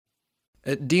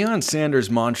Deion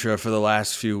Sanders' mantra for the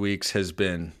last few weeks has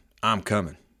been, I'm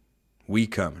coming. We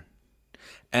coming.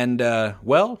 And,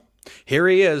 here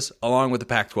he is, along with the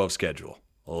Pac-12 schedule.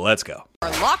 Let's go.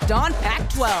 Locked On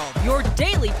Pac-12, your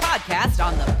daily podcast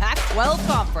on the Pac-12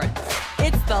 Conference.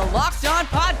 It's the Locked On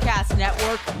Podcast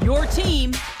Network, your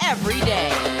team every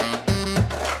day.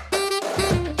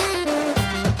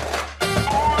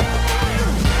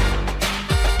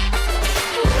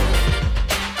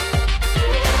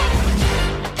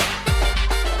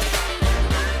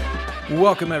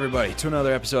 Welcome, everybody, to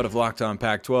another episode of Locked On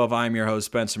Pac-12. I'm your host,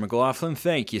 Spencer McLaughlin.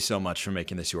 Thank you so much for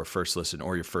making this your first listen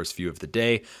or your first view of the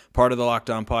day. Part of the Locked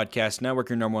On Podcast Network,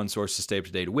 your number one source to stay up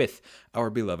to date with our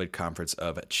beloved Conference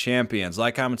of Champions.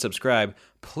 Like, comment, subscribe.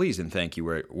 Please and thank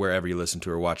you wherever you listen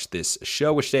to or watch this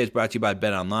show, which today is brought to you by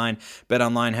BetOnline.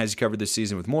 BetOnline has you covered this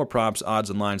season with more props, odds,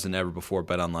 and lines than ever before.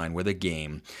 BetOnline, where the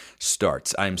game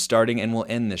starts. I'm starting and will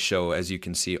end this show, as you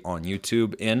can see on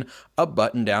YouTube, in a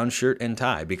button-down shirt and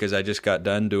tie, because I just got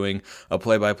done doing a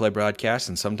play-by-play broadcast,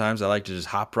 and sometimes I like to just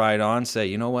hop right on, say,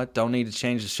 you know what, don't need to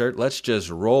change the shirt. Let's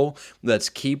just roll. Let's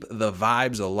keep the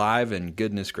vibes alive, and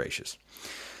goodness gracious.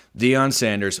 Deion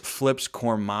Sanders flips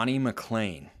Cormani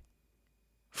McClain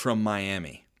from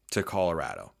Miami to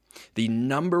Colorado. The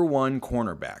number one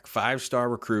cornerback, five-star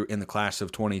recruit in the class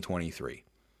of 2023.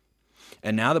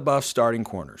 And now the Buffs starting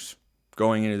corners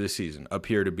going into the season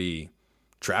appear to be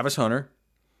Travis Hunter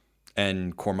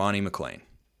and Cormani McClain.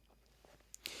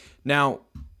 Now,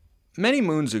 many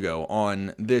moons ago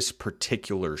on this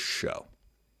particular show,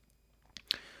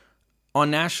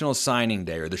 on National Signing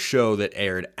Day, or the show that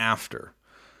aired after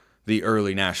the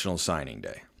early National Signing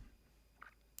Day,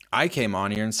 I came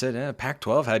on here and said,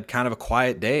 Pac-12 had kind of a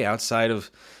quiet day outside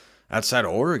of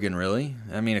Oregon, really.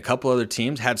 I mean, a couple other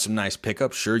teams had some nice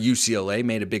pickups. Sure, UCLA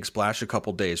made a big splash a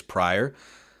couple days prior,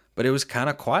 but it was kind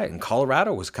of quiet, and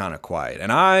Colorado was kind of quiet,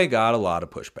 and I got a lot of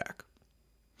pushback.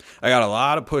 I got a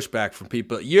lot of pushback from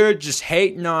people. You're just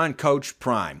hating on Coach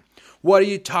Prime. What are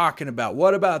you talking about?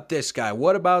 What about this guy?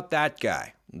 What about that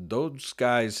guy? Those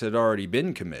guys had already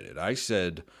been committed. I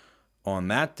said on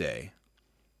that day,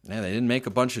 they didn't make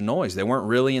a bunch of noise. They weren't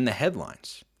really in the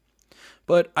headlines.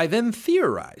 But I then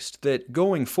theorized that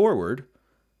going forward,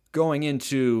 going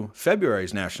into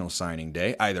February's National Signing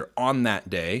Day, either on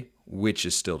that day, which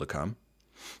is still to come,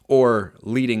 or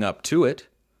leading up to it,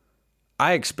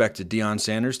 I expected Deion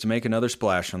Sanders to make another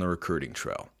splash on the recruiting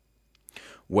trail.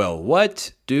 Well,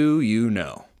 what do you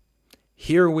know?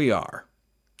 Here we are.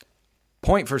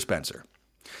 Point for Spencer.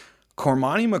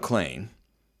 Cormani McClain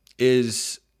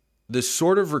is the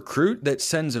sort of recruit that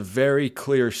sends a very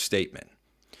clear statement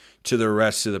to the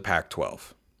rest of the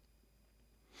Pac-12.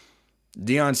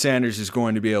 Deion Sanders is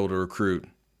going to be able to recruit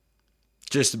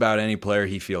just about any player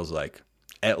he feels like.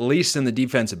 At least in the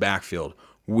defensive backfield,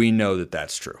 we know that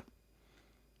that's true.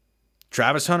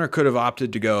 Travis Hunter could have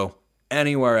opted to go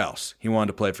anywhere else. He wanted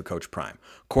to play for Coach Prime.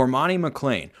 Cormani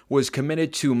McClain was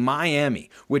committed to Miami,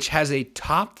 which has a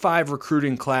top 5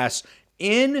 recruiting class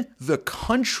in the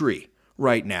country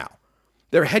right now.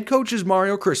 Their head coach is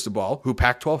Mario Cristobal, who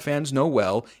Pac-12 fans know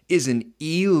well, is an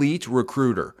elite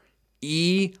recruiter.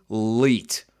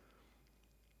 Elite.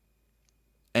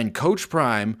 And Coach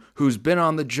Prime, who's been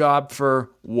on the job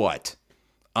for,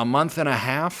 a month and a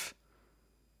half,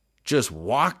 just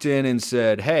walked in and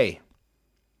said, hey,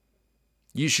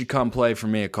 you should come play for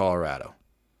me at Colorado.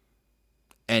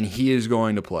 And he is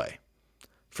going to play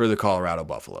for the Colorado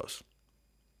Buffaloes.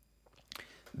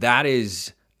 That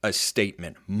is a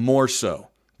statement more so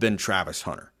than Travis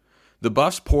Hunter. The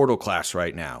Buffs portal class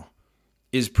right now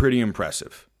is pretty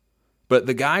impressive. But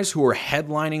the guys who are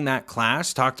headlining that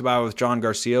class, talked about with John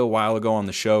Garcia a while ago on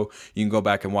the show, you can go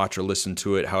back and watch or listen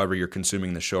to it however you're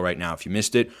consuming the show right now if you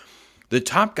missed it. The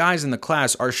top guys in the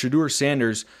class are Shedeur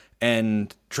Sanders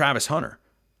and Travis Hunter.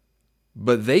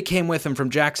 But they came with him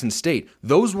from Jackson State.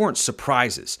 Those weren't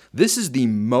surprises. This is the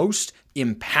most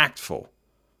impactful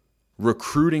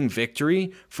recruiting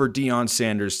victory for Deion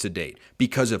Sanders to date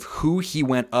because of who he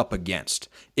went up against.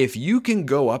 If you can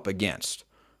go up against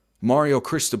Mario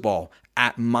Cristobal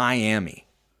at Miami,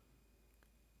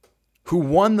 who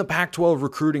won the Pac-12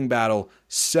 recruiting battle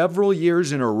several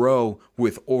years in a row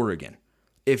with Oregon,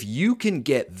 if you can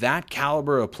get that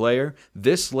caliber of player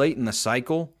this late in the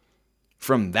cycle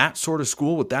from that sort of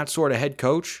school with that sort of head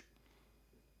coach,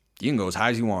 you can go as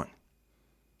high as you want.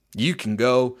 You can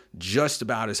go just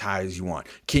about as high as you want.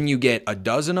 Can you get a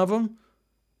dozen of them?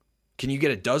 Can you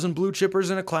get a dozen blue chippers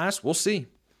in a class? We'll see.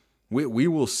 We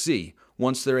will see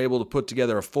once they're able to put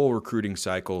together a full recruiting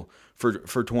cycle for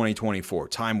 2024.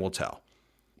 Time will tell.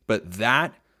 But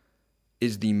that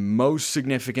is the most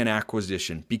significant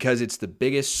acquisition because it's the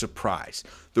biggest surprise.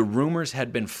 The rumors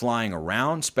had been flying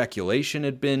around, speculation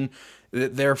had been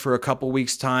there for a couple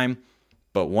weeks' time,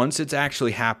 but once it's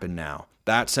actually happened now,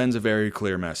 that sends a very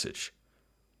clear message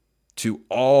to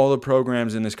all the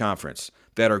programs in this conference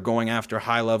that are going after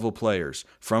high-level players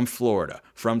from Florida,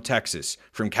 from Texas,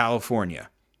 from California.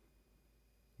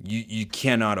 You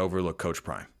cannot overlook Coach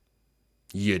Prime.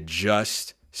 You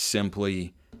just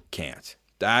simply can't.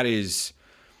 That is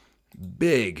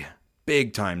big,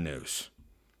 big time news.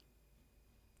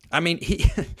 I mean,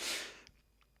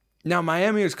 now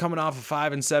Miami is coming off a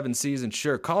 5-7 season.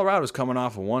 Sure, Colorado's coming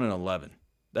off a 1-11.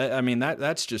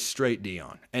 That's just straight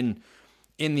Dion. And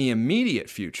in the immediate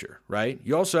future, right?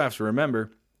 You also have to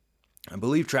remember, I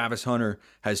believe Travis Hunter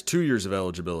has 2 years of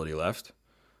eligibility left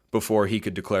before he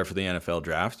could declare for the NFL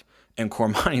draft. And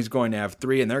Cormani's going to have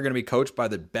 3, and they're going to be coached by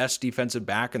the best defensive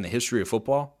back in the history of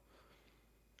football.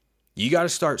 You got to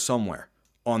start somewhere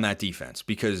on that defense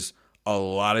because a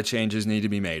lot of changes need to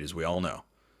be made, as we all know.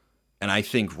 And I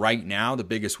think right now the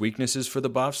biggest weaknesses for the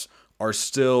Buffs are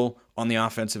still on the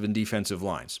offensive and defensive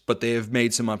lines, but they have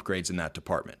made some upgrades in that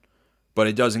department. But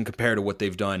it doesn't compare to what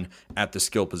they've done at the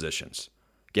skill positions.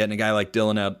 Getting a guy like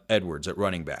Dylan Edwards at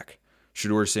running back.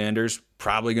 Shedeur Sanders,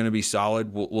 probably going to be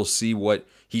solid. We'll see what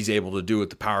he's able to do at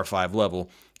the Power 5 level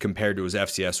compared to his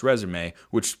FCS resume,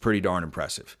 which is pretty darn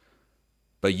impressive.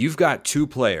 But you've got 2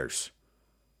 players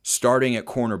starting at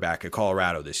cornerback at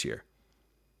Colorado this year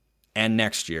and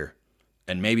next year,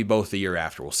 and maybe both the year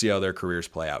after. We'll see how their careers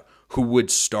play out, who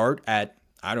would start at,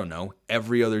 I don't know,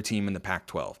 every other team in the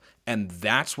Pac-12. And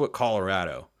that's what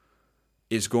Colorado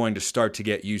is going to start to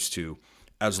get used to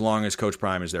as long as Coach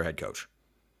Prime is their head coach.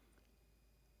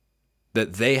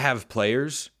 That they have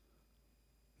players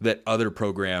that other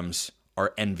programs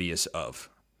are envious of.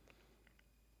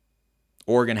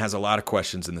 Oregon has a lot of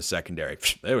questions in the secondary.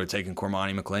 They would have taken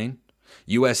Cormani McLean.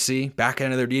 USC, back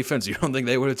end of their defense, you don't think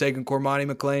they would have taken Cormani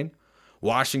McLean?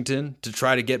 Washington, to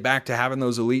try to get back to having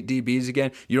those elite DBs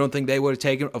again, you don't think they would have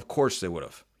taken? Of course they would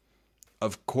have.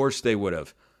 Of course they would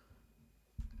have.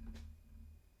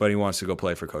 But he wants to go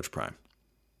play for Coach Prime.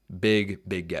 Big,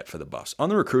 big get for the Buffs. On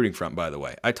the recruiting front, by the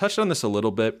way, I touched on this a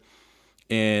little bit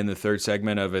in the third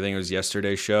segment of, I think it was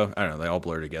yesterday's show. I don't know, they all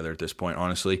blur together at this point,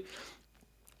 honestly.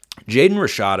 Jaden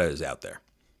Rashada is out there.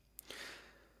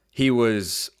 He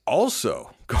was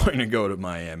also going to go to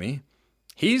Miami.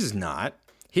 He's not.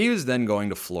 He was then going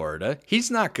to Florida.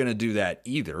 He's not going to do that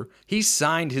either. He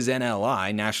signed his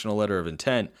NLI, National Letter of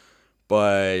Intent,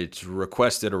 but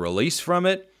requested a release from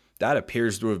it. That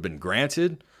appears to have been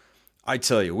granted. I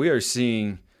tell you, we are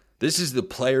seeing, this is the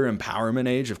player empowerment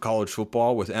age of college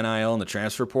football with NIL and the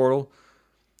transfer portal.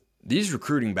 These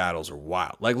recruiting battles are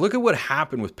wild. Like, look at what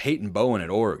happened with Peyton Bowen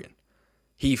at Oregon.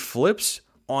 He flips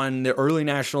on the early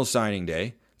national signing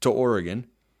day to Oregon,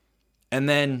 and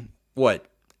then,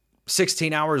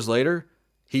 16 hours later,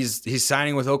 he's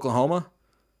signing with Oklahoma?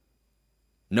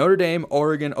 Notre Dame,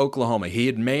 Oregon, Oklahoma. He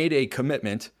had made a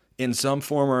commitment in some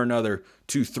form or another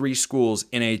to 3 schools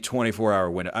in a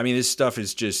 24-hour window. I mean, this stuff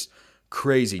is just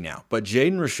crazy now. But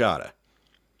Jaden Rashada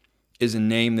is a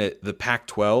name that the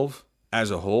Pac-12 as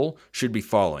a whole should be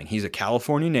following. He's a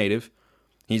California native.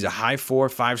 He's a high 4,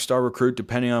 5-star recruit,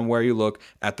 depending on where you look,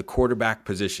 at the quarterback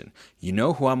position. You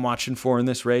know who I'm watching for in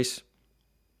this race?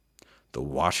 The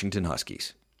Washington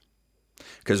Huskies.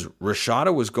 Because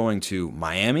Rashada was going to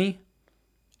Miami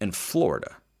and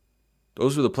Florida.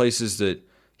 Those were the places that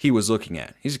he was looking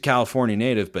at. He's a California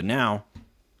native, but now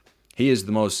he is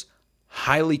the most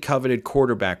highly coveted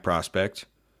quarterback prospect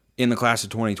in the class of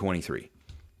 2023.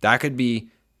 That could be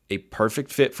a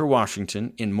perfect fit for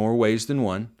Washington in more ways than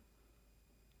one.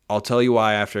 I'll tell you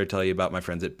why after I tell you about my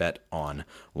friends at Bet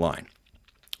Online.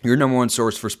 Your number one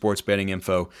source for sports betting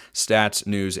info, stats,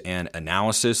 news, and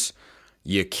analysis.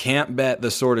 You can't bet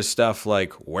the sort of stuff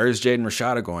like, where's Jaden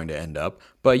Rashada going to end up?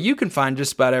 But you can find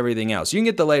just about everything else. You can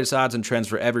get the latest odds and trends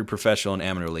for every professional and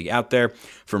amateur league out there,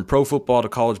 from pro football to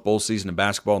college bowl season to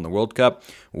basketball and the World Cup.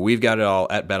 We've got it all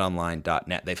at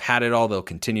betonline.net. They've had it all. They'll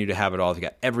continue to have it all. They've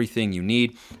got everything you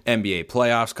need. NBA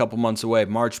playoffs a couple months away,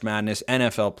 March Madness,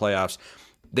 NFL playoffs.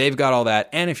 They've got all that.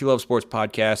 And if you love sports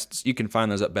podcasts, you can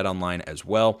find those at BetOnline as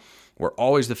well. We're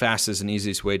always the fastest and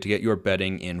easiest way to get your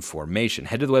betting information.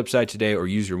 Head to the website today or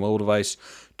use your mobile device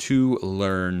to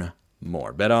learn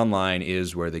more. BetOnline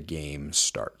is where the game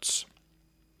starts.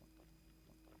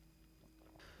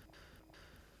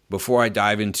 Before I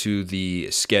dive into the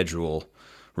schedule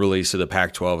release of the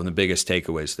Pac-12 and the biggest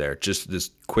takeaways there, just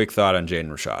this quick thought on Jaden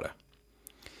Rashada.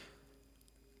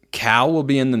 Cal will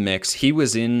be in the mix. He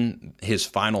was in his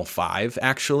final 5,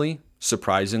 actually,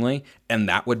 surprisingly, and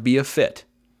that would be a fit.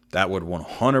 That would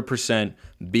 100%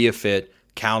 be a fit.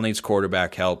 Cal needs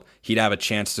quarterback help. He'd have a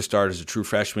chance to start as a true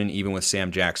freshman, even with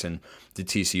Sam Jackson, the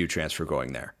TCU transfer,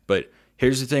 going there. But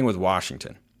here's the thing with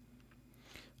Washington.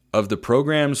 Of the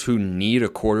programs who need a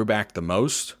quarterback the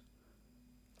most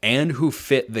and who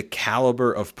fit the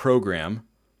caliber of program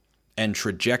and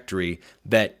trajectory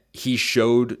that he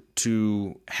showed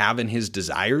to have in his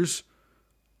desires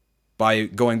by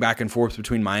going back and forth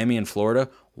between Miami and Florida,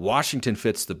 Washington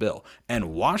fits the bill.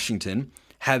 And Washington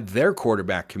had their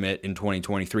quarterback commit in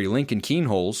 2023, Lincoln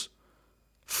Kienholz,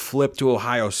 flip to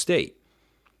Ohio State.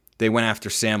 They went after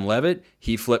Sam Leavitt.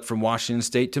 He flipped from Washington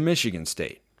State to Michigan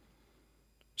State.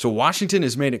 So Washington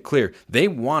has made it clear they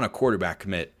want a quarterback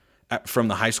commit from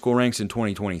the high school ranks in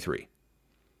 2023.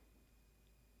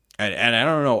 And I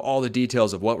don't know all the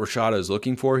details of what Rashada is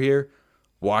looking for here.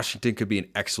 Washington could be an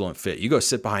excellent fit. You go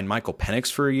sit behind Michael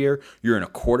Penix for a year. You're in a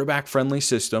quarterback-friendly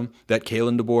system that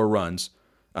Kalen DeBoer runs.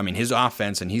 I mean, his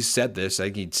offense, and he's said this, I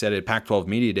think he said it at Pac-12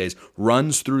 Media Days,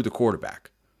 runs through the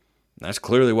quarterback. And that's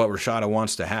clearly what Rashada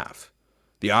wants to have.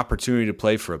 The opportunity to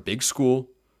play for a big school,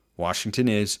 Washington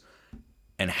is,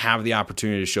 and have the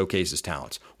opportunity to showcase his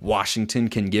talents. Washington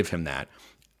can give him that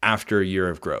after a year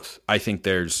of growth. I think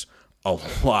there's a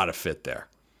lot of fit there.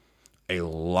 A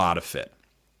lot of fit.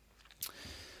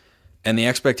 And the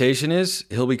expectation is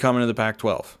he'll be coming to the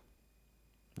Pac-12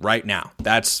 right now.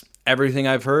 That's everything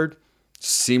I've heard.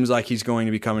 Seems like he's going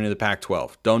to be coming to the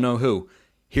Pac-12. Don't know who.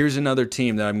 Here's another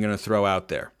team that I'm going to throw out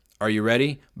there. Are you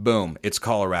ready? Boom. It's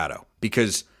Colorado.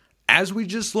 Because as we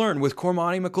just learned with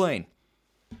Cormani McLean,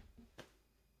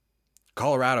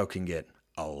 Colorado can get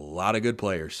a lot of good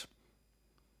players.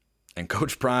 And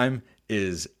Coach Prime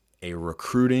is a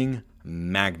recruiting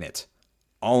magnet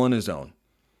all on his own.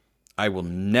 I will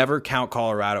never count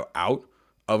Colorado out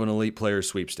of an elite player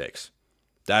sweepstakes.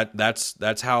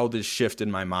 That's how this shift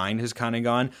in my mind has kind of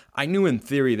gone. I knew in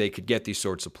theory they could get these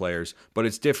sorts of players, but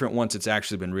it's different once it's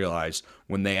actually been realized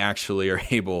when they actually are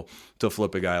able to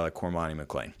flip a guy like Cormani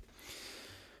McLean.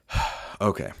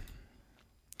 Okay.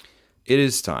 It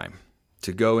is time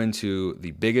to go into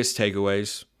the biggest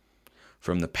takeaways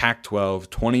from the Pac-12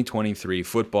 2023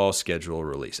 football schedule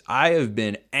release. I have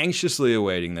been anxiously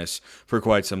awaiting this for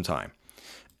quite some time,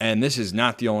 and this is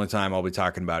not the only time I'll be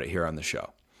talking about it here on the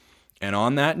show. And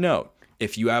on that note,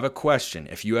 if you have a question,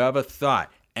 if you have a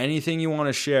thought, anything you want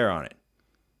to share on it,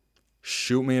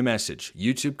 shoot me a message.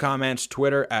 YouTube comments,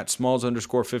 Twitter at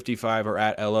Smalls_55 or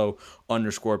at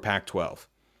LO_Pac12.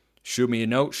 Shoot me a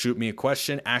note, shoot me a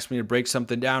question, ask me to break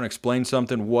something down, explain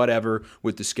something, whatever,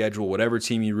 with the schedule, whatever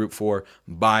team you root for,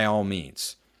 by all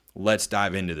means. Let's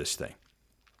dive into this thing.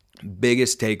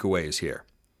 Biggest takeaways here.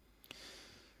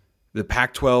 The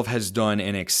Pac-12 has done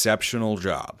an exceptional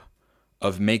job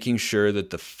of making sure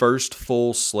that the first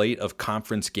full slate of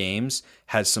conference games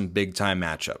has some big-time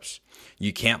matchups.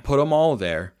 You can't put them all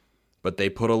there, but they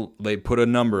put a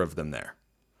number of them there.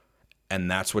 And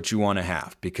that's what you want to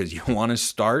have, because you want to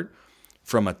start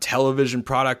from a television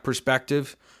product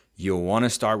perspective. You'll want to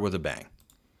start with a bang.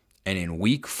 And in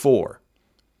week 4,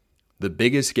 the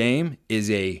biggest game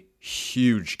is a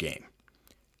huge game.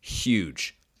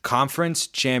 Huge. Conference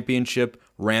championship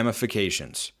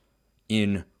ramifications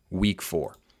in week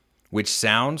 4, which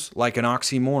sounds like an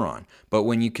oxymoron. But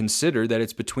when you consider that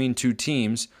it's between two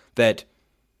teams that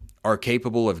are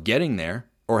capable of getting there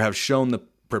or have shown the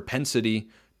propensity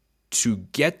to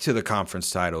get to the conference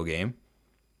title game,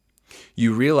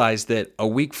 you realize that a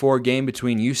week 4 game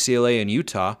between UCLA and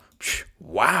Utah,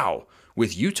 wow,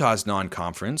 with Utah's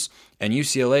non-conference and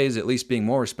UCLA is at least being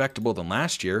more respectable than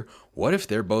last year, what if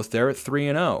they're both there at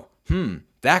 3-0?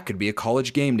 That could be a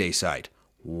college game day site,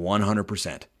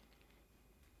 100%.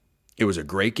 It was a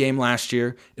great game last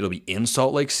year. It'll be in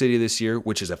Salt Lake City this year,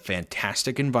 which is a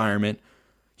fantastic environment.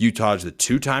 Utah's the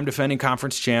 2-time defending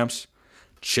conference champs.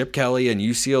 Chip Kelly and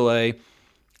UCLA,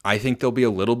 I think they'll be a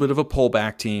little bit of a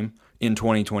pullback team in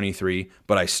 2023,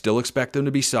 but I still expect them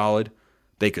to be solid.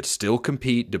 They could still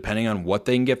compete depending on what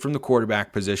they can get from the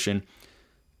quarterback position.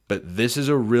 But this is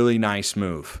a really nice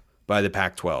move by the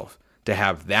Pac-12 to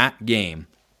have that game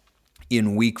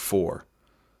in week 4.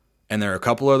 And there are a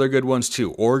couple other good ones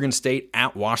too. Oregon State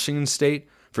at Washington State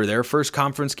for their first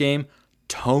conference game,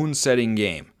 tone-setting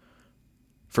game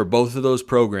for both of those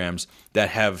programs that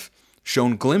have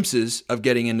shown glimpses of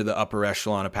getting into the upper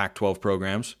echelon of Pac-12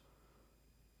 programs,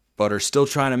 but are still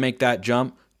trying to make that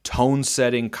jump.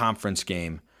 Tone-setting conference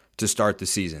game to start the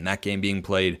season. That game being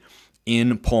played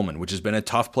in Pullman, which has been a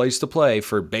tough place to play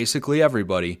for basically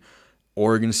everybody.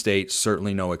 Oregon State,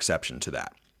 certainly no exception to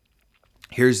that.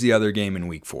 Here's the other game in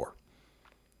week 4.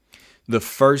 The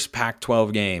first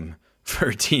Pac-12 game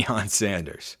for Deion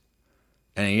Sanders.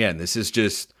 And again, this is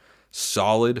just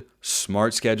solid,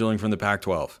 smart scheduling from the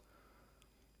Pac-12.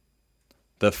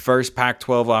 The first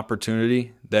Pac-12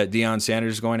 opportunity that Deion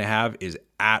Sanders is going to have is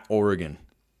at Oregon.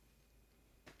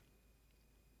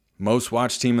 Most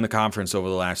watched team in the conference over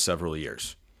the last several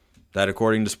years. That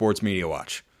according to Sports Media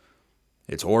Watch.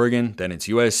 It's Oregon, then it's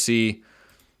USC.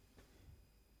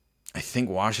 I think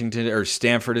Washington or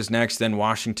Stanford is next, then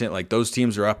Washington. Like, those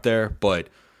teams are up there. But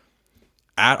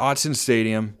at Autzen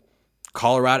Stadium,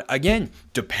 Colorado, again,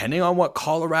 depending on what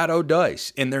Colorado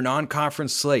does in their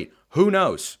non-conference slate, who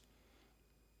knows?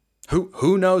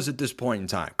 Who knows at this point in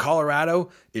time? Colorado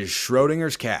is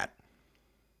Schrodinger's cat.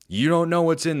 You don't know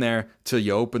what's in there till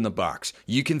you open the box.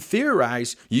 You can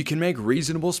theorize, you can make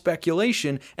reasonable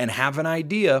speculation and have an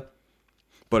idea,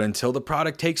 but until the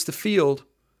product takes the field,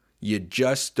 you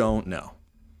just don't know.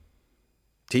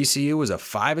 TCU was a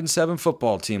 5-7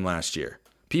 football team last year.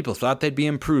 People thought they'd be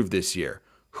improved this year.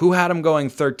 Who had them going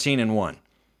 13-1?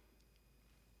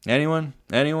 Anyone?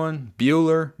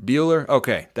 Bueller?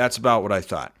 Okay, that's about what I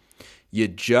thought. You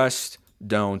just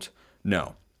don't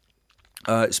know.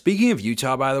 Speaking of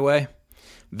Utah, by the way,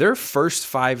 their first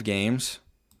 5 games,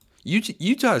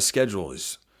 Utah's schedule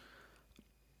is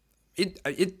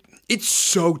it's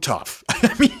so tough.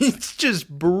 I mean, it's just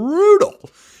brutal.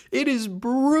 It is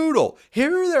brutal.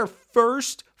 Here are their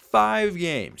first 5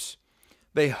 games.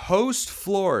 They host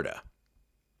Florida,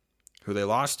 who they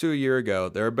lost to a year ago.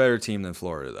 They're a better team than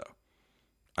Florida, though.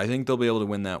 I think they'll be able to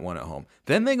win that one at home.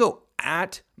 Then they go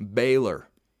at Baylor.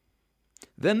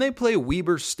 Then they play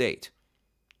Weber State.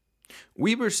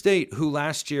 Weber State, who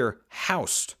last year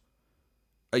housed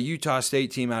a Utah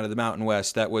State team out of the Mountain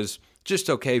West that was just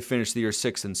okay, finished the year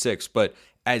 6-6. But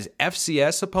as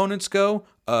FCS opponents go,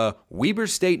 Weber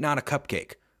State not a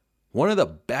cupcake. One of the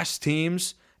best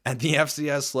teams at the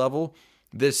FCS level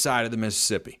this side of the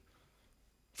Mississippi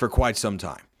for quite some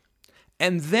time.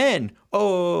 And then,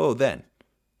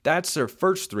 that's their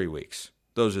first 3 weeks.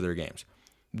 Those are their games.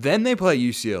 Then they play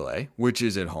UCLA, which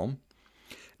is at home.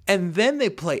 And then they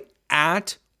play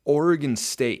at Oregon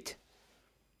State.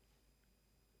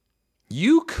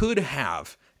 You could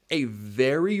have a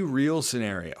very real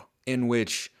scenario in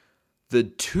which the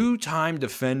 2-time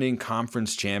defending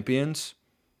conference champions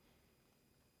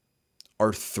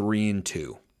are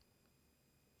 3-2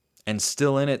 and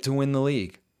still in it to win the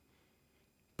league.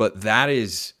 But that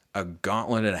is a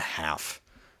gauntlet and a half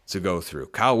to go through.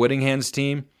 Kyle Whittingham's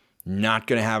team, not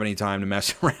going to have any time to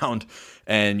mess around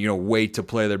and wait to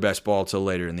play their best ball till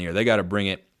later in the year. They got to bring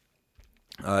it.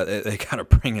 They got to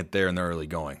bring it there in the early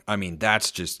going. I mean,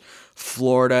 that's just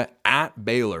Florida at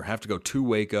Baylor. Have to go to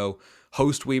Waco,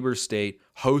 host Weber State,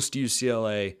 host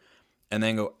UCLA, and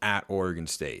then go at Oregon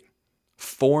State.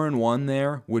 4-1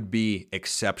 there would be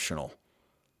exceptional.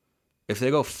 If they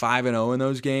go 5-0 in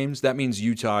those games, that means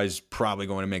Utah is probably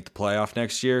going to make the playoff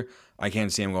next year. I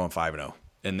can't see them going 5-0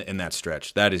 in that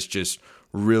stretch. That is just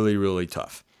really, really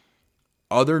tough.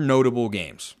 Other notable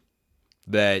games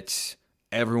that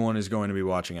everyone is going to be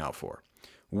watching out for.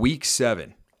 Week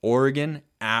 7, Oregon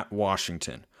at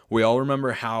Washington. We all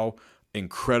remember how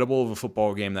incredible of a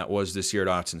football game that was this year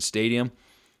at Autzen Stadium.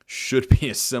 Should be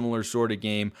a similar sort of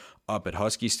game up at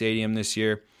Husky Stadium this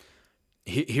year.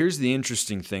 Here's the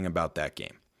interesting thing about that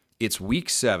game. It's week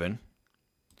 7.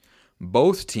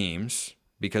 Both teams,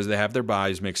 because they have their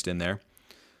byes mixed in there,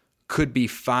 could be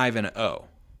 5-0.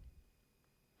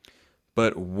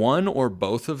 But one or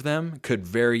both of them could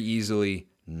very easily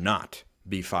not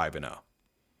be 5-0.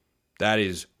 That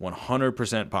is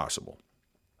 100% possible.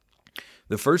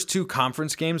 The first 2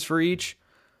 conference games for each,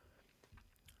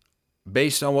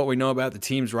 based on what we know about the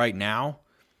teams right now,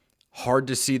 hard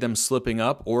to see them slipping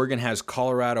up. Oregon has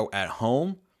Colorado at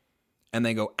home, and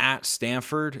they go at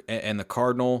Stanford, and the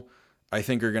Cardinal, I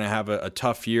think, are going to have a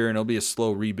tough year, and it'll be a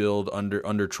slow rebuild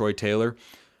under Troy Taylor.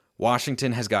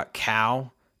 Washington has got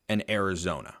Cal and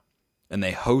Arizona, and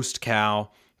they host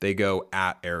Cal. They go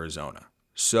at Arizona.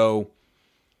 So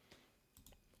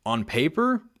on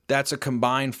paper, that's a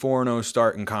combined 4-0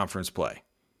 start in conference play.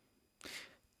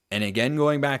 And again,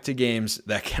 going back to games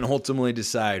that can ultimately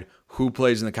decide who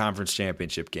plays in the conference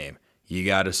championship game, you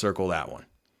got to circle that one.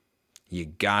 You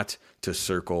got to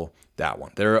circle that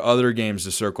one. There are other games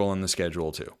to circle in the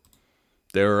schedule too.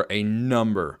 There are a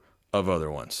number of other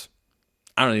ones.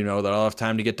 I don't even know that I'll have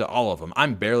time to get to all of them.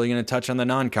 I'm barely going to touch on the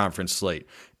non-conference slate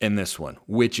in this one,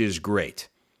 which is great.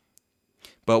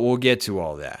 But we'll get to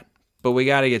all that. But we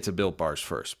got to get to Built Bars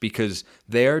first because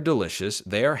they are delicious,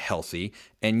 they are healthy,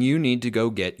 and you need to go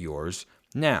get yours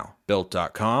now.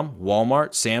 Built.com,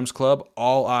 Walmart, Sam's Club,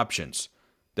 all options.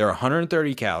 They're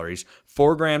 130 calories,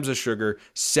 4 grams of sugar,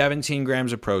 17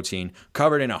 grams of protein,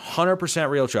 covered in 100%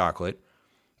 real chocolate.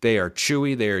 They are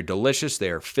chewy. They are delicious. They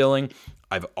are filling.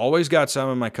 I've always got some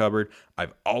in my cupboard.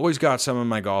 I've always got some in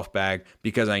my golf bag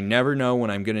because I never know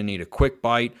when I'm going to need a quick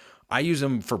bite. I use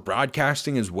them for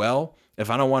broadcasting as well. If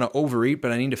I don't want to overeat,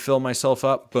 but I need to fill myself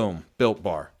up, boom, Built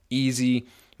Bar. Easy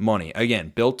money.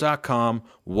 Again, Built.com,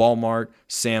 Walmart,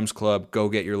 Sam's Club. Go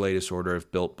get your latest order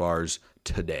of Built Bars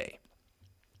today.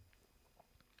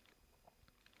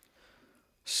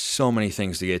 So many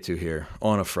things to get to here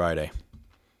on a Friday.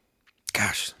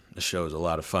 Gosh, the show is a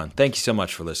lot of fun. Thank you so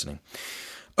much for listening.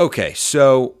 Okay,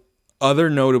 so other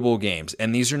notable games,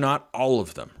 and these are not all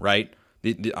of them, right?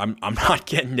 I'm not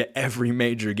getting to every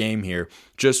major game here,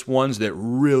 just ones that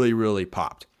really, really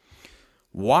popped.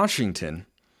 Washington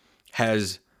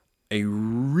has a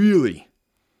really,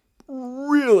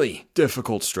 really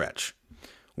difficult stretch.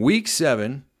 Week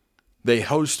 7, they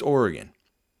host Oregon.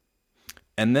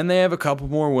 And then they have a couple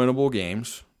more winnable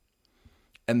games.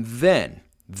 And then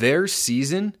their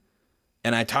season,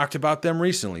 and I talked about them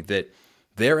recently, that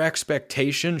their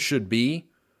expectation should be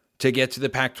to get to the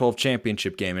Pac-12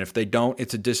 championship game. And if they don't,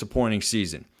 it's a disappointing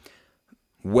season.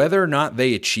 Whether or not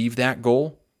they achieve that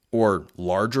goal or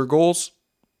larger goals,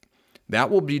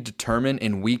 that will be determined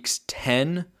in weeks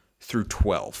 10 through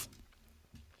 12.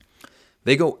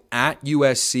 They go at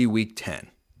USC week 10.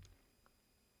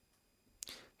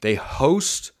 They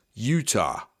host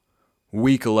Utah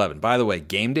week 11. By the way,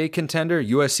 game day contender,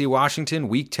 USC Washington,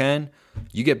 week 10.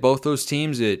 You get both those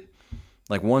teams at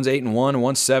like one's 8-1 and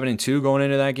one's 7-2 going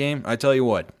into that game. I tell you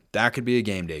what, that could be a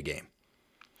game day game.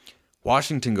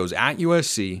 Washington goes at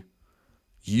USC,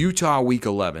 Utah week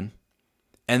 11,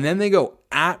 and then they go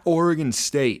at Oregon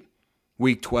State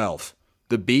week 12.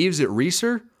 The Beavs at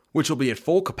Reser, which will be at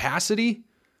full capacity,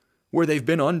 where they've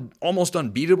been almost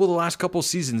unbeatable the last couple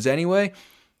seasons anyway.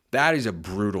 That is a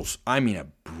brutal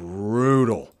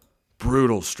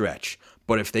stretch.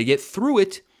 But if they get through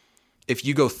it, if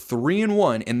you go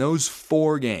 3-1 in those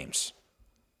 4 games,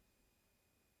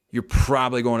 you're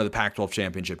probably going to the Pac-12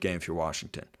 championship game if you're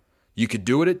Washington. You could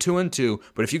do it at 2-2,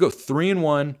 but if you go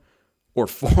 3-1 or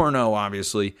 4-0,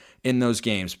 obviously, in those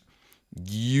games,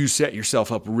 you set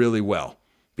yourself up really well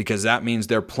because that means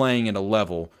they're playing at a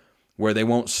level where they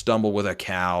won't stumble with a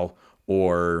Cal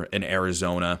or an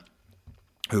Arizona,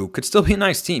 who could still be a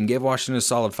nice team. Gave Washington a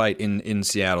solid fight in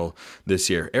Seattle this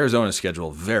year. Arizona's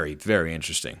schedule, very, very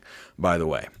interesting, by the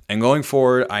way. And going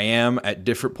forward, I am, at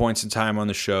different points in time on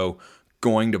the show,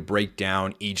 going to break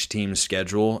down each team's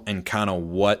schedule and kind of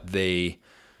what the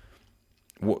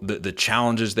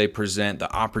challenges they present,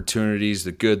 the opportunities,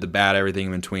 the good, the bad, everything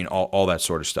in between, all that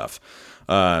sort of stuff.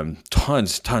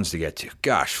 Tons to get to.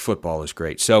 Gosh, football is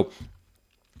great. So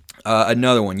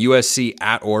another one, USC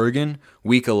at Oregon,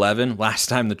 week 11. Last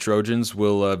time the Trojans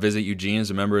will visit Eugene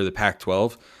as a member of the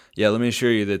Pac-12. Yeah, let me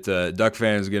assure you that Duck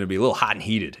fan is going to be a little hot and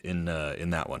heated in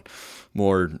that one,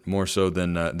 more so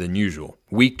than usual.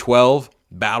 Week 12,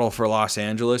 battle for Los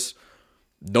Angeles.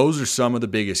 Those are some of the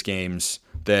biggest games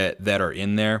that are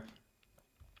in there.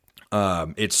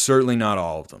 It's certainly not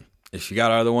all of them. If you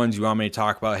got other ones you want me to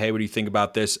talk about, hey, what do you think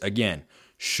about this? Again,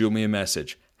 shoot me a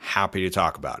message. Happy to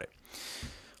talk about it.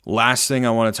 Last thing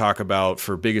I want to talk about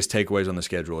for biggest takeaways on the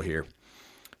schedule here,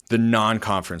 the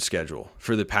non-conference schedule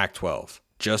for the Pac-12,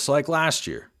 just like last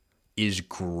year, is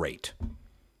great.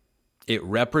 It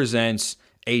represents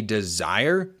a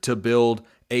desire to build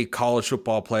a college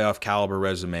football playoff caliber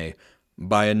resume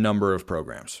by a number of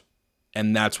programs,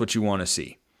 and that's what you want to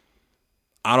see.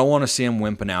 I don't want to see them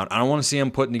wimping out. I don't want to see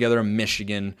them putting together a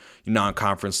Michigan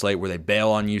non-conference slate where they bail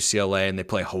on UCLA and they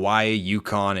play Hawaii,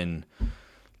 UConn, and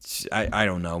I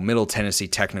don't know, Middle Tennessee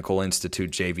Technical Institute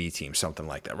JV team, something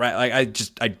like that, right?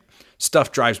 Like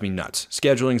stuff drives me nuts.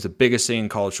 Scheduling is the biggest thing in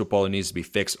college football that needs to be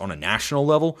fixed on a national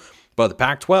level. But the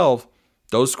Pac-12,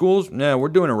 those schools, we're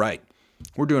doing it right.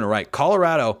 We're doing it right.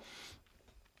 Colorado,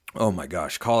 oh my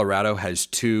gosh, Colorado has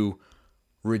 2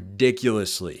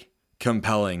 ridiculously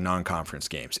compelling non-conference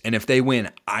games. And if they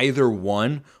win either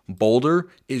one, Boulder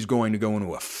is going to go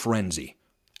into a frenzy,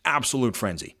 absolute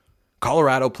frenzy.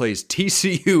 Colorado plays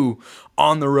TCU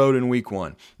on the road in week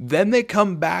 1. Then they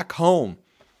come back home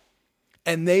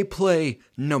and they play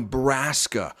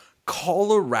Nebraska.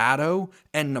 Colorado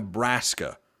and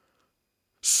Nebraska.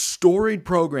 Storied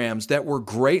programs that were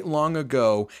great long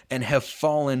ago and have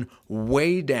fallen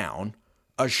way down,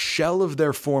 a shell of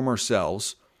their former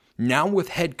selves, now with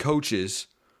head coaches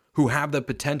who have the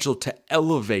potential to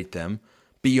elevate them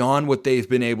beyond what they've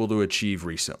been able to achieve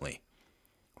recently.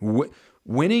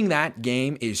 Winning that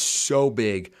game is so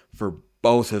big for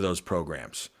both of those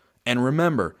programs. And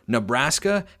remember,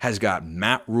 Nebraska has got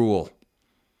Matt Rule,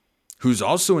 who's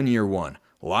also in year one.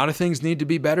 A lot of things need to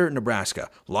be better at Nebraska.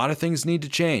 A lot of things need to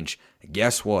change. And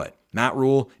guess what? Matt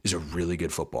Rule is a really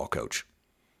good football coach.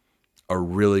 A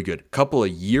really good couple of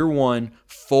year one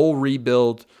full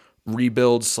rebuild /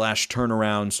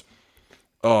 turnarounds.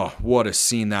 Oh, what a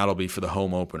scene that'll be for the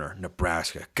home opener.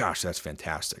 Nebraska. Gosh, that's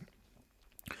fantastic.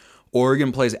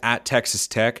 Oregon plays at Texas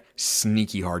Tech.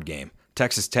 Sneaky hard game.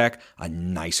 Texas Tech, a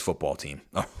nice football team.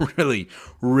 A really,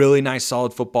 really nice,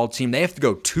 solid football team. They have to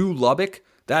go to Lubbock.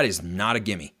 That is not a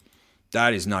gimme.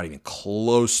 That is not even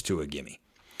close to a gimme.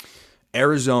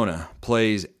 Arizona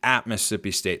plays at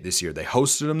Mississippi State this year. They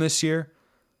hosted them this year.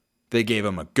 They gave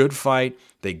them a good fight.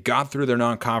 They got through their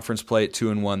non-conference play at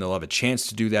 2-1. They'll have a chance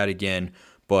to do that again,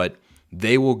 but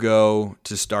they will go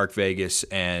to Stark Vegas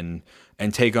and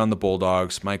take on the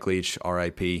Bulldogs. Mike Leach,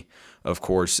 RIP, of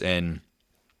course. And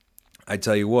I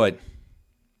tell you what,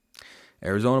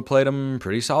 Arizona played them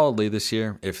pretty solidly this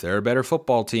year. If they're a better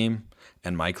football team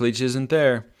and Mike Leach isn't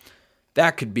there,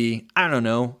 that could be, I don't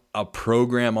know, a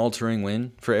program-altering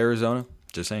win for Arizona.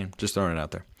 Just saying, just throwing it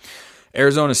out there.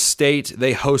 Arizona State,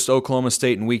 they host Oklahoma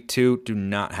State in week 2. Do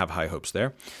not have high hopes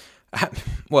there.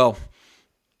 Well,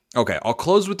 okay, I'll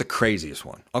close with the craziest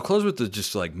one. I'll close with the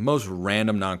just like most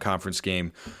random non-conference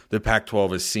game the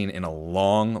Pac-12 has seen in a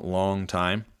long, long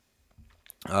time.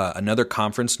 Another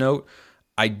conference note,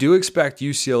 I do expect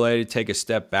UCLA to take a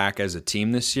step back as a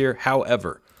team this year.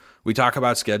 However, we talk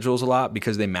about schedules a lot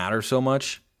because they matter so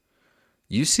much.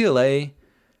 UCLA,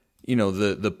 you know,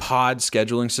 the pod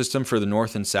scheduling system for the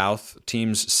North and South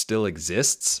teams still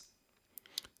exists.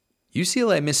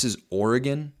 UCLA misses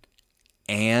Oregon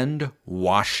and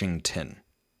Washington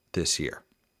this year.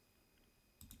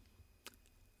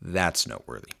 That's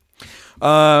noteworthy.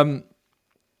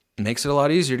 Makes it a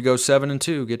lot easier to go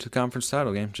 7-2, get to the conference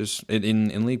title game. Just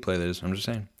in league play, that is. I'm just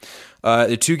saying.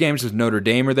 The 2 games with Notre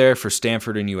Dame are there for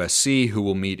Stanford and USC, who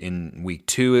will meet in week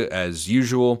 2 as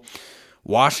usual.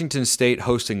 Washington State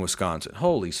hosting Wisconsin.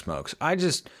 Holy smokes.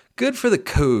 Good for the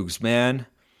Cougs, man.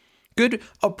 Good.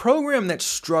 A program that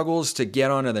struggles to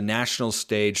get onto the national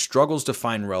stage, struggles to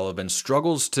find relevance,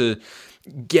 struggles to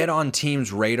get on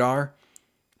teams' radar.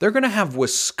 They're going to have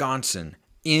Wisconsin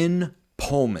in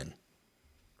Pullman.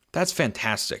 That's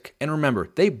fantastic. And remember,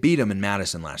 they beat them in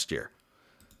Madison last year.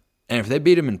 And if they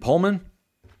beat them in Pullman,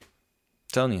 I'm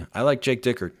telling you, I like Jake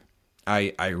Dickert.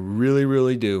 I really,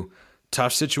 really do.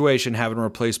 Tough situation having to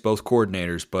replace both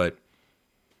coordinators, but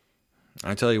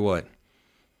I tell you what,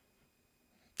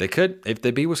 they could, if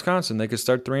they beat Wisconsin, they could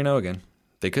start 3-0 again.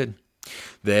 They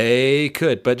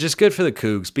could, but just good for the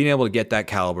Cougs, being able to get that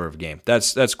caliber of game.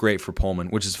 That's great for Pullman,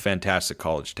 which is a fantastic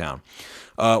college town.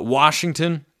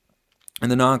 Washington, in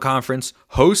the non-conference,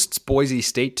 hosts Boise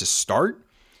State to start,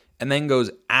 and then goes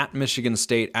at Michigan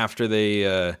State after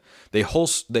they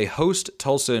host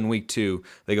Tulsa in week 2.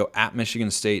 They go at Michigan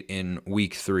State in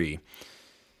week 3.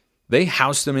 They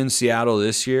housed them in Seattle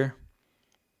this year.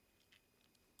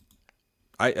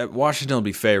 Washington will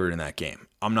be favored in that game.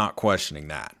 I'm not questioning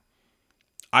that.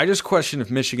 I just question if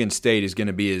Michigan State is going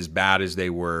to be as bad as they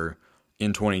were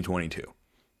in 2022.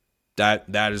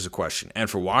 That is a question. And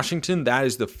for Washington, that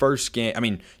is the first game. I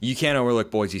mean, you can't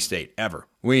overlook Boise State, ever.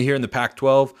 We here in the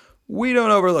Pac-12, we don't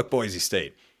overlook Boise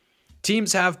State.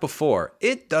 Teams have before.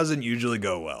 It doesn't usually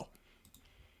go well.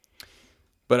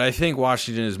 But I think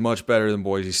Washington is much better than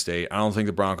Boise State. I don't think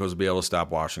the Broncos will be able to stop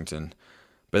Washington.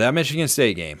 But that Michigan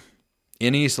State game,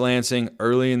 in East Lansing,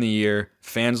 early in the year,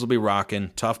 fans will be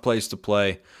rocking. Tough place to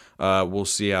play. We'll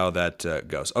see how that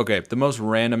goes. Okay, the most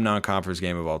random non-conference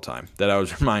game of all time that I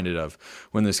was reminded of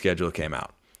when the schedule came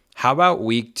out. How about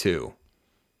week 2?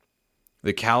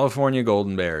 The California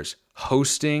Golden Bears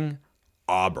hosting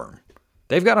Auburn.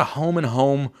 They've got a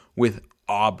home-and-home with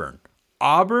Auburn.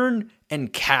 Auburn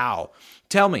and Cal.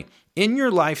 Tell me, in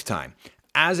your lifetime,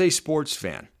 as a sports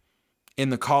fan in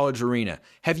the college arena,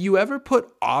 have you ever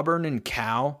put Auburn and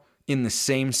Cal in the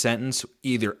same sentence,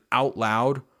 either out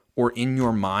loud or in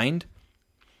your mind?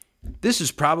 This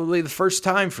is probably the first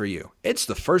time for you. It's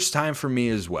the first time for me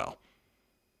as well.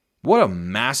 What a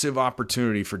massive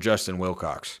opportunity for Justin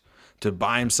Wilcox to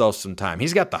buy himself some time.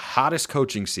 He's got the hottest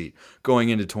coaching seat going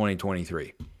into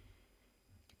 2023.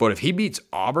 But if he beats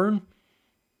Auburn,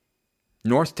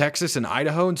 North Texas, and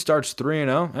Idaho and starts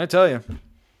 3-0, I tell you,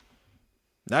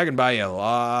 that can buy you a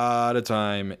lot of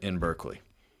time in Berkeley.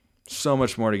 So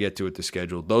much more to get to with the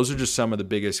schedule. Those are just some of the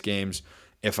biggest games.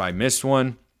 If I missed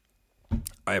one,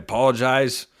 I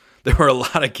apologize. There were a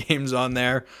lot of games on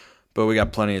there, but we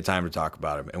got plenty of time to talk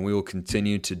about them, and we will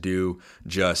continue to do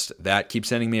just that. Keep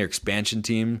sending me your expansion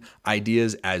team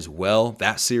ideas as well.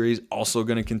 That series also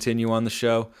going to continue on the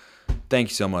show. Thank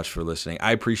you so much for listening.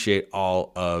 I appreciate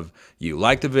all of you.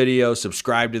 Like the video,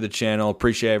 subscribe to the channel.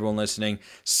 Appreciate everyone listening.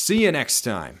 See you next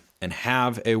time, and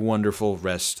have a wonderful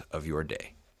rest of your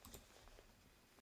day.